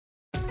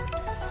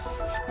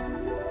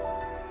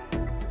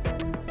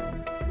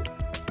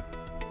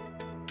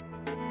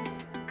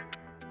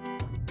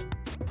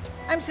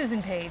I'm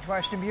Susan Page,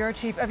 Washington Bureau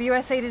Chief of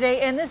USA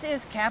Today, and this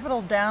is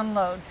Capitol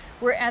Download.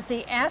 We're at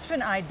the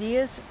Aspen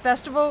Ideas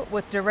Festival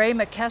with DeRay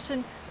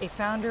McKesson, a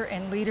founder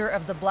and leader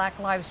of the Black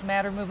Lives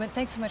Matter movement.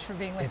 Thanks so much for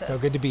being with us. It's so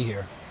good to be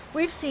here.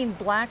 We've seen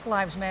Black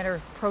Lives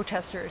Matter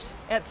protesters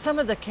at some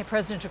of the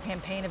presidential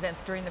campaign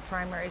events during the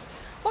primaries.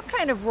 What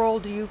kind of role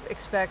do you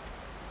expect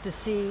to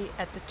see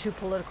at the two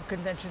political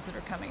conventions that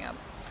are coming up?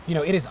 You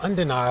know, it is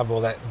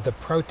undeniable that the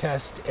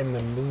protest and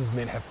the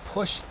movement have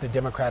pushed the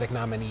Democratic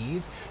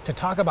nominees to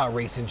talk about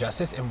race and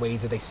justice in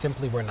ways that they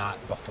simply were not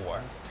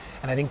before.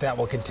 And I think that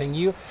will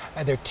continue.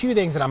 There are two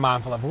things that I'm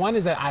mindful of. One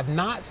is that I've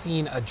not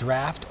seen a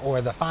draft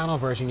or the final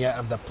version yet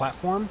of the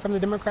platform from the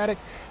Democratic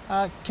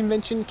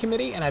Convention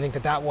Committee, and I think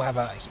that that will have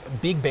a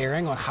big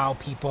bearing on how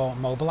people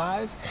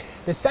mobilize.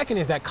 The second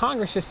is that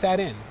Congress just sat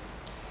in.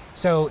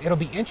 So it'll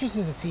be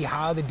interesting to see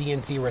how the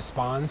DNC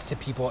responds to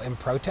people in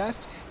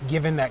protest,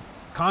 given that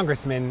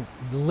congressmen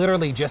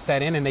literally just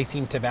sat in and they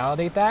seem to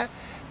validate that.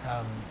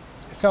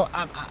 So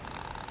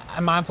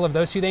I'm mindful of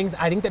those two things.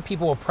 I think that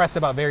people will press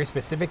about very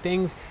specific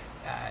things,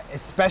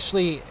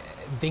 especially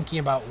thinking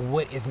about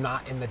what is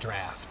not in the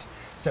draft.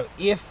 So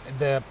if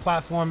the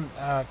platform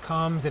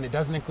comes and it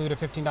doesn't include a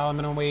 $15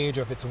 minimum wage,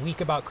 or if it's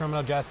weak about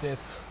criminal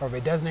justice, or if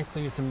it doesn't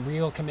include some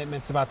real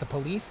commitments about the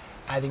police,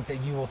 I think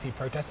that you will see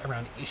protests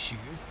around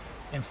issues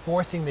and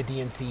forcing the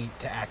DNC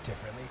to act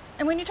differently.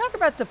 And when you talk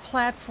about the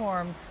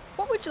platform,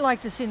 what would you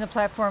like to see in the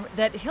platform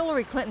that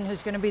Hillary Clinton,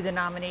 who's going to be the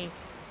nominee,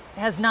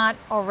 has not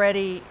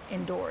already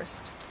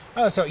endorsed?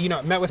 Oh, so,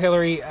 met with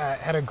Hillary,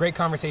 had a great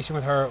conversation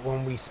with her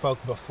when we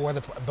spoke before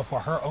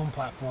her own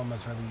platform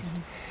was released.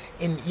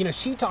 Mm-hmm. And,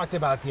 she talked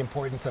about the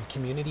importance of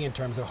community in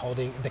terms of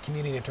holding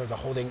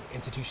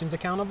institutions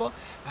accountable.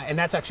 And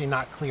that's actually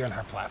not clear in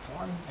her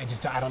platform.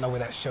 I don't know where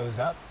that shows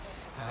up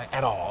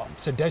at all.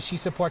 So does she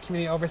support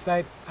community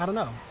oversight? I don't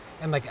know.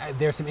 And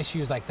there's some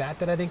issues like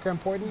that I think are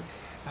important.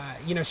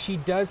 She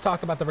does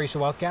talk about the racial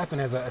wealth gap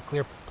and has a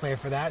clear plan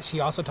for that. She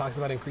also talks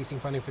about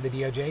increasing funding for the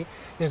DOJ.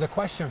 There's a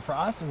question for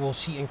us: will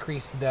she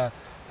increase the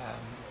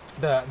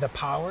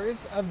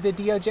powers of the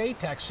DOJ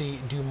to actually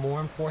do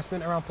more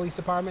enforcement around police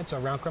departments or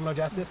around criminal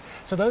justice?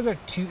 So those are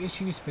two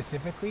issues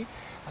specifically.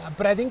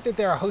 But I think that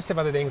there are a host of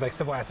other things like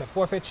civil asset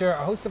forfeiture,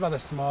 a host of other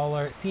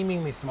smaller,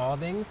 seemingly small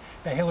things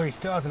that Hillary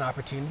still has an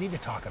opportunity to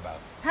talk about.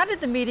 How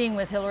did the meeting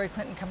with Hillary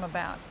Clinton come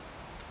about?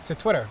 So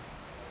Twitter.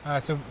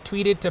 So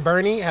tweeted to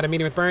Bernie, had a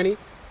meeting with Bernie,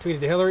 tweeted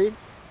to Hillary,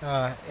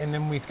 and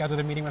then we scheduled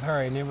a meeting with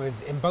her. And it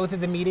was in both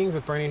of the meetings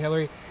with Bernie and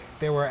Hillary,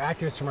 there were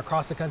actors from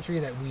across the country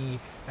that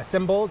we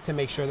assembled to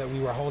make sure that we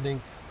were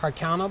holding her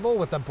accountable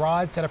with a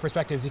broad set of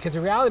perspectives. Because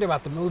the reality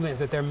about the movement is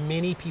that there are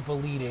many people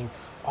leading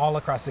all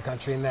across the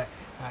country, and that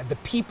the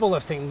people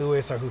of St.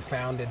 Louis are who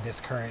founded this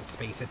current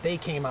space, that they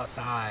came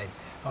outside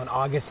on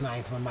August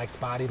 9th when Mike's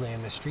body lay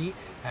in the street,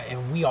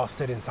 and we all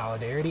stood in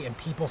solidarity, and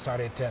people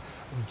started to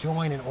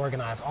join and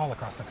organize all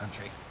across the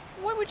country.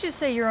 What would you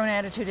say your own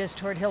attitude is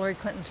toward Hillary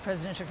Clinton's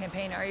presidential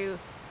campaign? Are you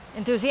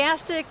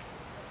enthusiastic,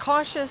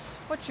 cautious?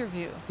 What's your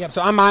view? Yep,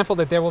 so I'm mindful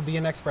that there will be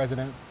a next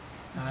president,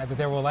 that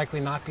there will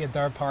likely not be a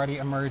third party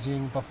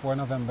emerging before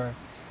November,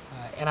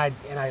 and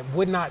I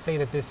would not say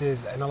that this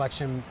is an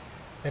election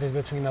that is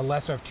between the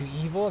lesser of two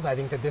evils. I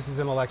think that this is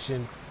an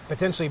election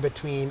potentially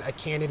between a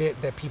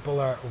candidate that people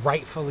are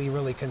rightfully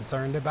really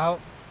concerned about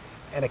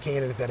and a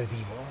candidate that is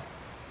evil.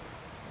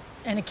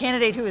 And a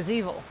candidate who is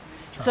evil.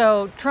 Trump.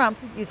 So Trump,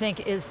 you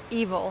think, is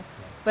evil,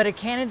 yes. But a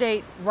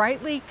candidate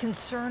rightly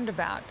concerned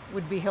about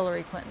would be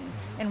Hillary Clinton.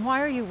 Mm-hmm. And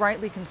why are you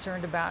rightly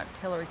concerned about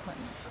Hillary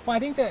Clinton? Well, I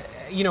think that,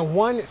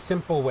 one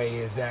simple way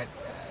is that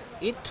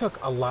it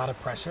took a lot of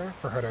pressure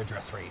for her to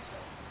address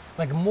race.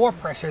 More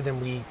pressure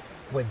than we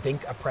would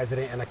think a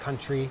president in a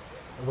country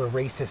where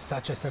race is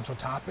such a central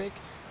topic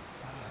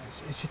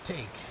it should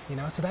take,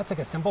 So that's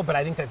a simple, but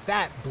I think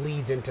that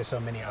bleeds into so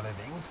many other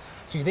things.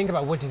 So you think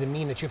about what does it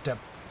mean that you have to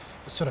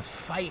sort of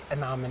fight a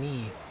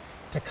nominee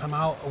to come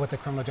out with a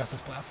criminal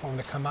justice platform,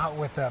 to come out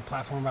with a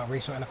platform about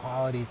racial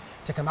inequality,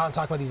 to come out and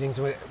talk about these things.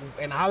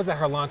 And I was at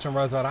her launch on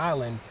Roosevelt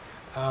Island,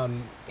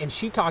 and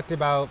she talked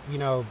about,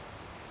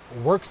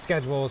 work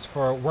schedules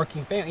for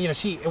working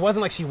families. It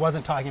wasn't like she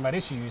wasn't talking about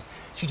issues.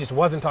 She just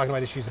wasn't talking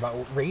about issues about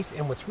race.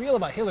 And what's real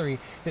about Hillary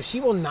is that she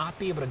will not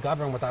be able to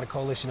govern without a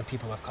coalition of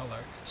people of color.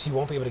 She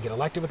won't be able to get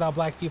elected without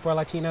Black people or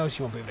Latinos.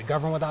 She won't be able to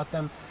govern without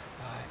them.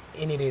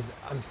 And it is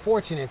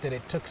unfortunate that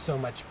it took so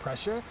much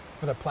pressure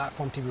for the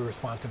platform to be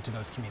responsive to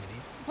those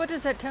communities. What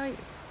does that tell you?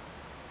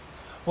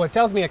 Well, it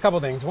tells me a couple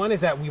things. One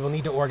is that we will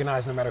need to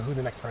organize no matter who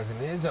the next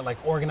president is, that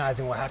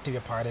organizing will have to be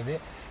a part of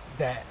it,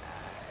 that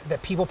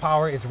people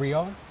power is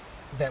real,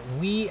 that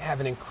we have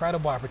an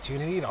incredible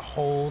opportunity to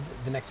hold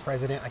the next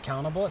president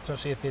accountable,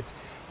 especially if it's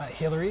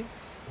Hillary,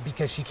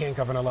 because she can't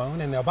govern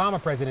alone. And the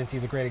Obama presidency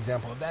is a great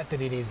example of that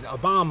it is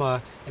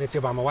Obama and it's the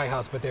Obama White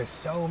House, but there's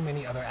so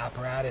many other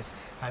apparatus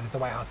that the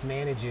White House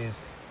manages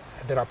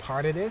that are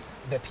part of this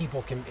that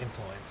people can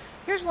influence.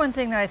 Here's one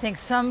thing that I think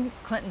some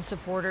Clinton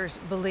supporters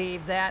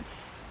believe, that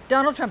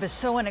Donald Trump is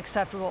so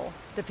unacceptable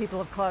to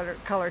people of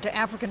color, to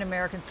African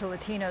Americans, to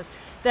Latinos,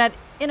 that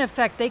in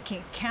effect they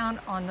can count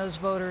on those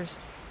voters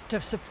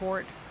to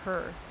support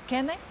her.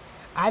 Can they?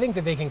 I think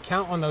that they can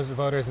count on those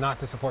voters not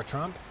to support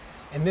Trump.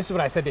 And this is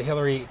what I said to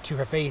Hillary to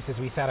her face as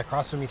we sat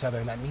across from each other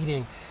in that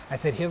meeting. I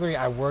said, Hillary,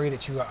 I worry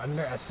that you are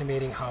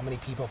underestimating how many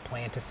people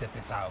plan to sit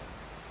this out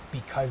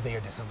because they are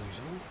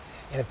disillusioned.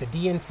 And if the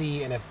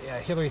DNC and if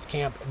Hillary's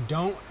camp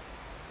don't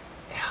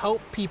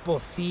help people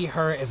see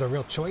her as a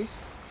real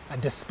choice,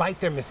 despite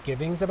their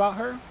misgivings about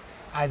her,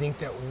 I think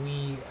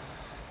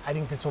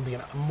this will be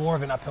more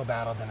of an uphill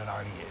battle than it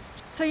already is.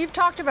 So you've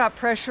talked about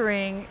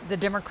pressuring the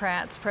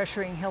Democrats,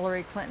 pressuring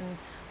Hillary Clinton.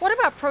 What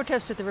about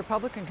protests at the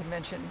Republican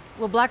convention?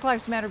 Will Black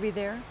Lives Matter be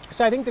there?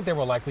 So I think that there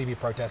will likely be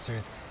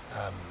protesters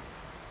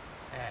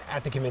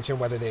at the convention,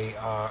 whether they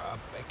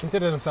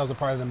consider themselves a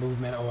part of the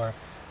movement or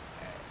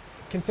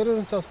consider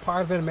themselves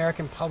part of an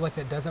American public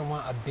that doesn't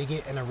want a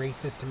bigot and a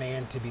racist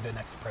man to be the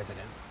next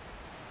president.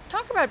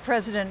 Talk about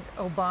President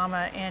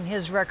Obama and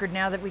his record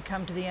now that we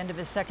come to the end of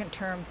his second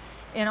term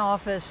in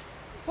office.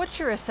 What's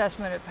your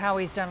assessment of how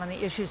he's done on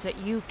the issues that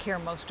you care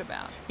most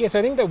about? Yes,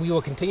 I think that we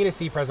will continue to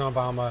see President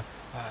Obama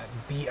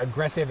be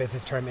aggressive as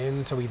his term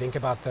ends. So we think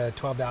about the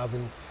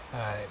 12,000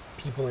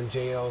 people in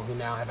jail who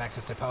now have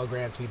access to Pell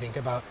Grants. We think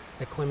about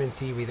the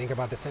clemency. We think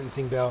about the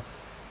sentencing bill.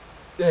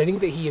 I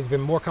think that he has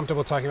been more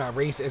comfortable talking about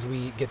race as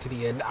we get to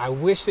the end. I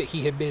wish that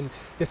he had been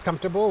this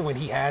comfortable when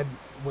we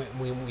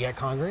had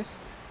Congress,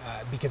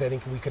 because I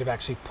think we could have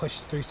actually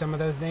pushed through some of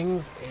those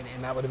things,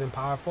 and that would have been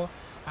powerful.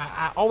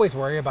 I always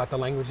worry about the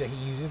language that he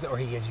uses or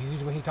he has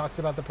used when he talks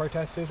about the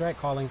protesters, right?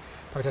 Calling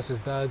protesters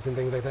thugs and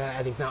things like that.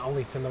 I think not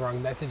only send the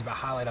wrong message, but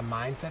highlight a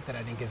mindset that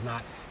I think is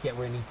not yet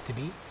where it needs to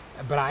be.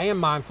 But I am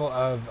mindful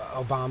of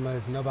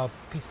Obama's Nobel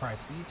Peace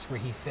Prize speech, where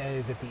he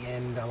says at the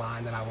end a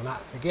line that I will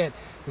not forget.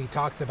 He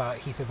talks about,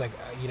 he says, like,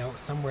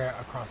 somewhere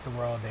across the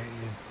world there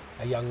is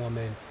a young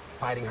woman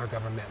fighting her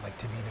government like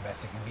to be the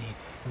best it can be.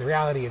 And the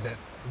reality is that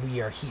we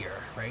are here,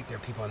 right? There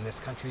are people in this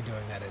country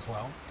doing that as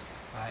well.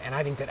 And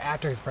I think that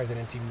after his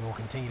presidency, we will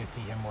continue to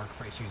see him work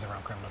for issues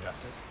around criminal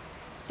justice.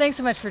 Thanks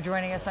so much for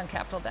joining us on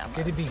Capitol Download.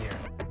 Good to be here.